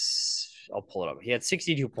 I'll pull it up. He had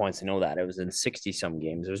 62 points. I know that. It was in 60-some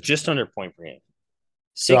games. It was just under point per game.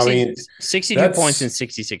 62 points in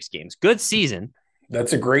 66 games. Good season.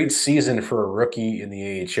 That's a great season for a rookie in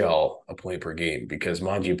the AHL, a point per game, because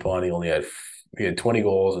Mangiapane had 20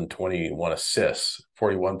 goals and 21 assists,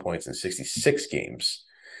 41 points in 66 games.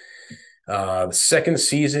 The second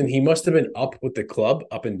season, he must have been up with the club,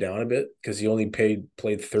 up and down a bit, because he only played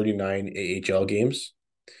 39 AHL games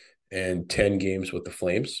and 10 games with the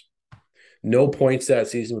Flames. No points that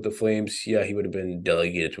season with the Flames. Yeah, he would have been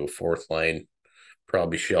delegated to a fourth line,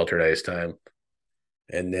 probably sheltered ice time.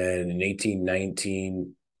 And then in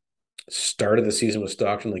 18-19, started the season with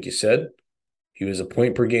Stockton, like you said. He was a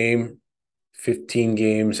point per game, 15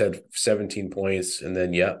 games, had 17 points, and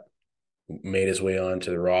then, made his way onto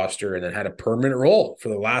the roster and then had a permanent role for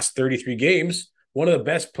the last 33 games. One of the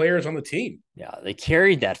best players on the team. Yeah, they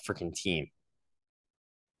carried that freaking team.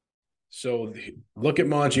 So look at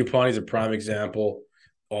Mangiapane as a prime example.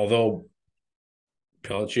 Although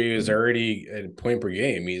Pelche is already at a point per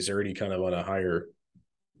game, he's already kind of on a higher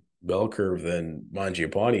bell curve than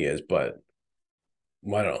Mangiapane is. But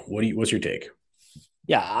I don't know. What's your take?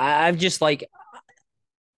 Yeah, I've just like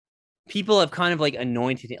people have kind of like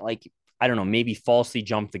anointed it, like I don't know, maybe falsely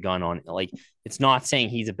jumped the gun on it. Like, it's not saying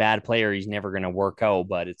he's a bad player, he's never going to work out,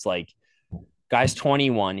 but it's like, guy's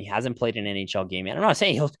 21, he hasn't played an NHL game yet. I'm not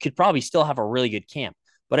saying he could probably still have a really good camp,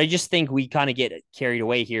 but I just think we kind of get carried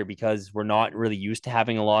away here because we're not really used to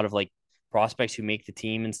having a lot of like prospects who make the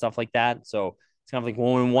team and stuff like that. So it's kind of like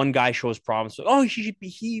when one guy shows promise, he's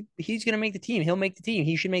going to make the team. He'll make the team.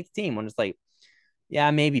 He should make the team. When it's like,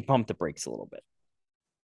 yeah, maybe pump the brakes a little bit.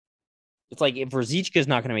 It's like if Ruzicka's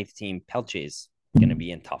not going to make the team, Pelche's going to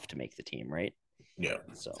be in tough to make the team, right? Yeah.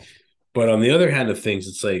 So, but on the other hand of things,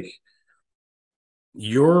 it's like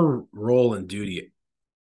your role and duty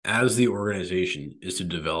as the organization is to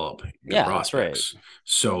develop your prospects. Right.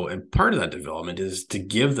 So, and part of that development is to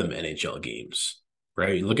give them NHL games,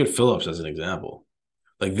 right? Look at Phillips as an example.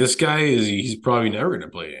 Like this guy he's probably never going to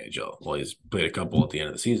play NHL. Well, he's played a couple at the end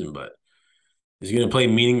of the season, but is he going to play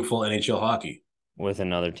meaningful NHL hockey? With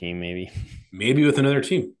another team, maybe. Maybe with another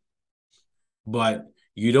team. But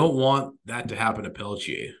you don't want that to happen to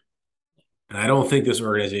Pelche. And I don't think this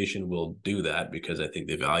organization will do that because I think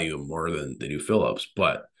they value him more than they do Phillips.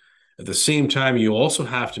 But at the same time, you also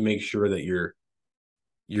have to make sure that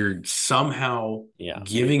you're somehow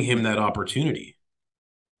giving him that opportunity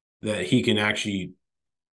that he can actually,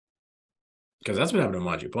 because that's what happened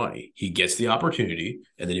to Mangiapane. He gets the opportunity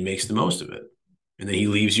and then he makes the most of it. And then he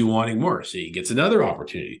leaves you wanting more. So he gets another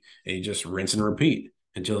opportunity and he just rinse and repeat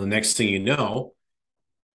until the next thing you know,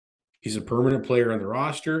 he's a permanent player on the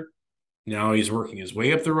roster. Now he's working his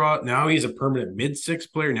way up the roster. Now he's a permanent mid-six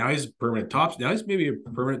player. Now he's a permanent top. Now he's maybe a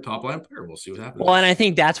permanent top-line player. We'll see what happens. Well, and I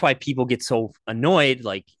think that's why people get so annoyed,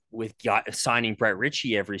 like with signing Brett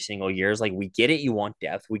Ritchie every single year. Is like, we get it, you want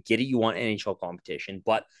depth. We get it, you want NHL competition.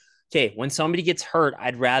 But okay, when somebody gets hurt,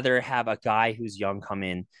 I'd rather have a guy who's young come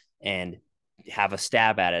in and have a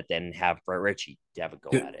stab at it than have Brett Ritchie have a go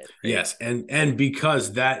at it. Right? Yes, and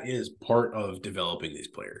because that is part of developing these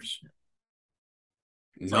players.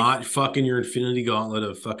 It's not fucking your infinity gauntlet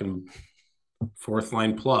of fucking fourth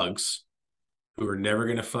line plugs who are never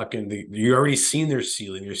going to fucking – you already seen their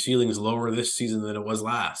ceiling. Their ceiling is lower this season than it was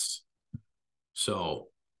last. So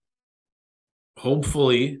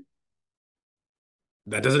hopefully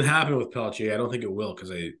that doesn't happen with Pelletier. I don't think it will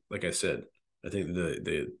because like I said, I think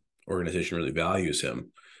the organization really values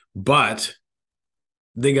him. But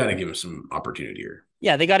they got to give him some opportunity here.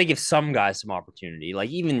 Yeah, they got to give some guys some opportunity, like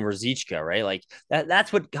even Ruzicka, right? Like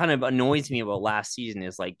that's what kind of annoys me about last season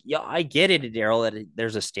is like, yeah, I get it, Daryl, that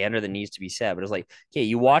there's a standard that needs to be set, but it's like, okay,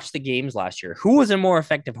 you watched the games last year. Who was a more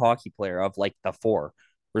effective hockey player of like the four?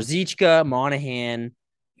 Ruzicka, Monahan,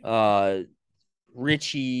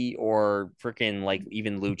 Ritchie, or freaking like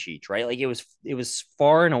even Lucic, right? Like it was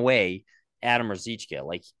far and away Adam Ruzicka.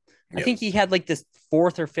 Like I think he had like this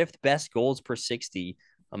fourth or fifth best goals per 60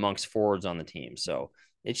 amongst forwards on the team. So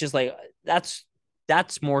it's just like that's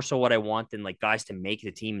more so what I want than like guys to make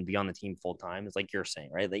the team and be on the team full time. It's like you're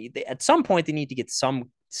saying, right? They at some point they need to get some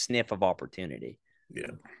sniff of opportunity.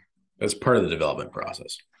 Yeah, that's part of the development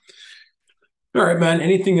process. All right, man.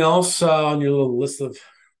 Anything else on your little list of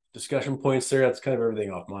discussion points there? That's kind of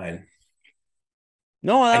everything off mine.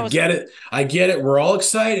 No, I get it. I get it. We're all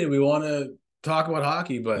excited. We want to talk about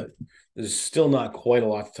hockey, but there's still not quite a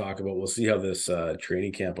lot to talk about. We'll see how this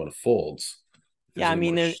training camp unfolds. Yeah, I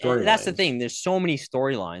mean, that's the thing. There's so many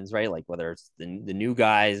storylines, right? Like whether it's the new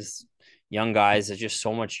guys, young guys, there's just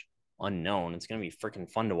so much unknown. It's going to be freaking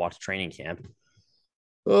fun to watch training camp.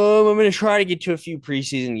 I'm going to try to get to a few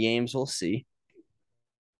preseason games. We'll see.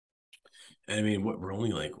 I mean, we're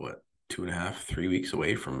only like, 2.5, 3 weeks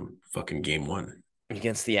away from fucking game one.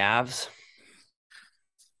 Against the Avs.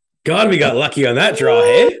 God, we got lucky on that draw,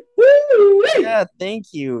 hey? Woo! Yeah, thank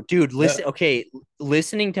you. Dude, listen, okay,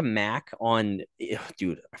 listening to Mac on,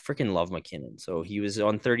 dude, I freaking love McKinnon. So he was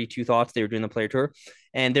on 32 Thoughts. They were doing the player tour.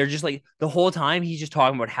 And they're just like, the whole time he's just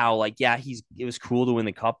talking about how, like, yeah, it was cool to win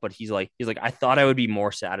the cup, but he's like, I thought I would be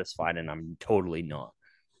more satisfied, and I'm totally not.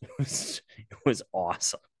 It was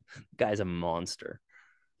awesome. The guy's a monster.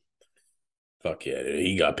 Fuck yeah, dude.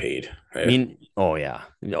 He got paid. Right? I mean, oh yeah,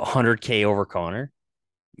 $100K over Connor.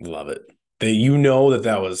 Love it.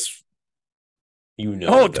 That was.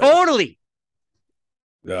 Oh, totally.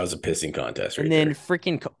 That was a pissing contest, right? And then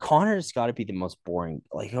freaking Connor's got to be the most boring.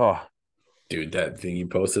 Like, oh, dude, that thing you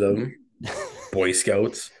posted of him, Boy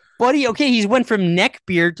Scouts, buddy. Okay, he's went from neck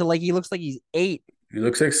beard to like he looks like he's 8. He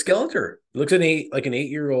looks like Skeletor. He looks like an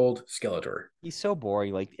 8-year-old Skeletor. He's so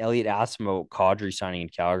boring. Like Elliot asked him about Kadri signing in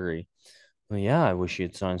Calgary. Well, yeah, I wish he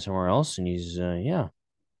had signed somewhere else. And he's, yeah.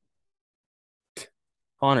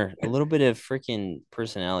 Connor, a little bit of freaking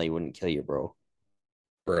personality wouldn't kill you, bro.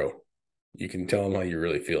 Bro, you can tell him how you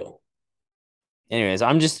really feel. Anyways,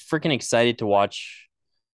 I'm just freaking excited to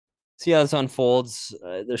see how this unfolds.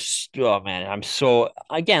 I'm so,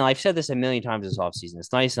 again, I've said this a million times this offseason.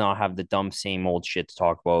 It's nice to not have the dumb same old shit to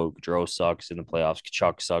talk about. Drew sucks in the playoffs.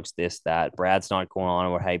 Chuck sucks, this, that. Brad's not going on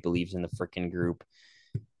about how he believes in the freaking group.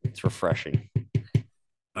 It's refreshing.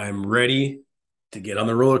 I'm ready to get on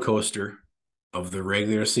the roller coaster of the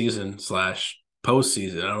regular season /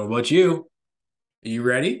 postseason. I don't know about you. Are you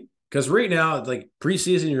ready? Because right now, like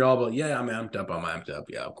preseason, you're all about, yeah, I'm amped up.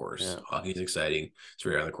 Yeah, of course. Yeah. Hockey's exciting. It's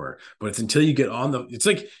right around the corner. But it's until you get on it's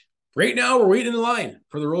like right now we're waiting in the line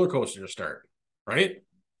for the roller coaster to start, right?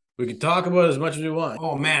 We can talk about it as much as we want.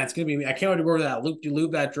 Oh, man, it's going to be – I can't wait to go over that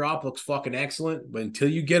loop-de-loop. That drop looks fucking excellent. But until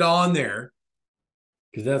you get on there,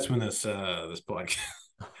 because that's when this podcast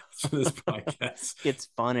gets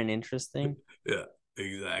fun and interesting. Yeah,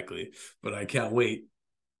 exactly. But I can't wait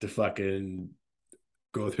to fucking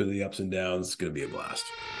go through the ups and downs. It's going to be a blast.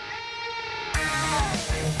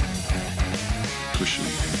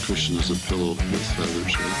 Cushion is a pillow with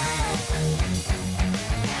feathers,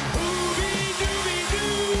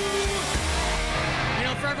 You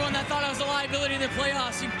know, for everyone that thought I was a liability in the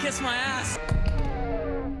playoffs, you can kiss my ass.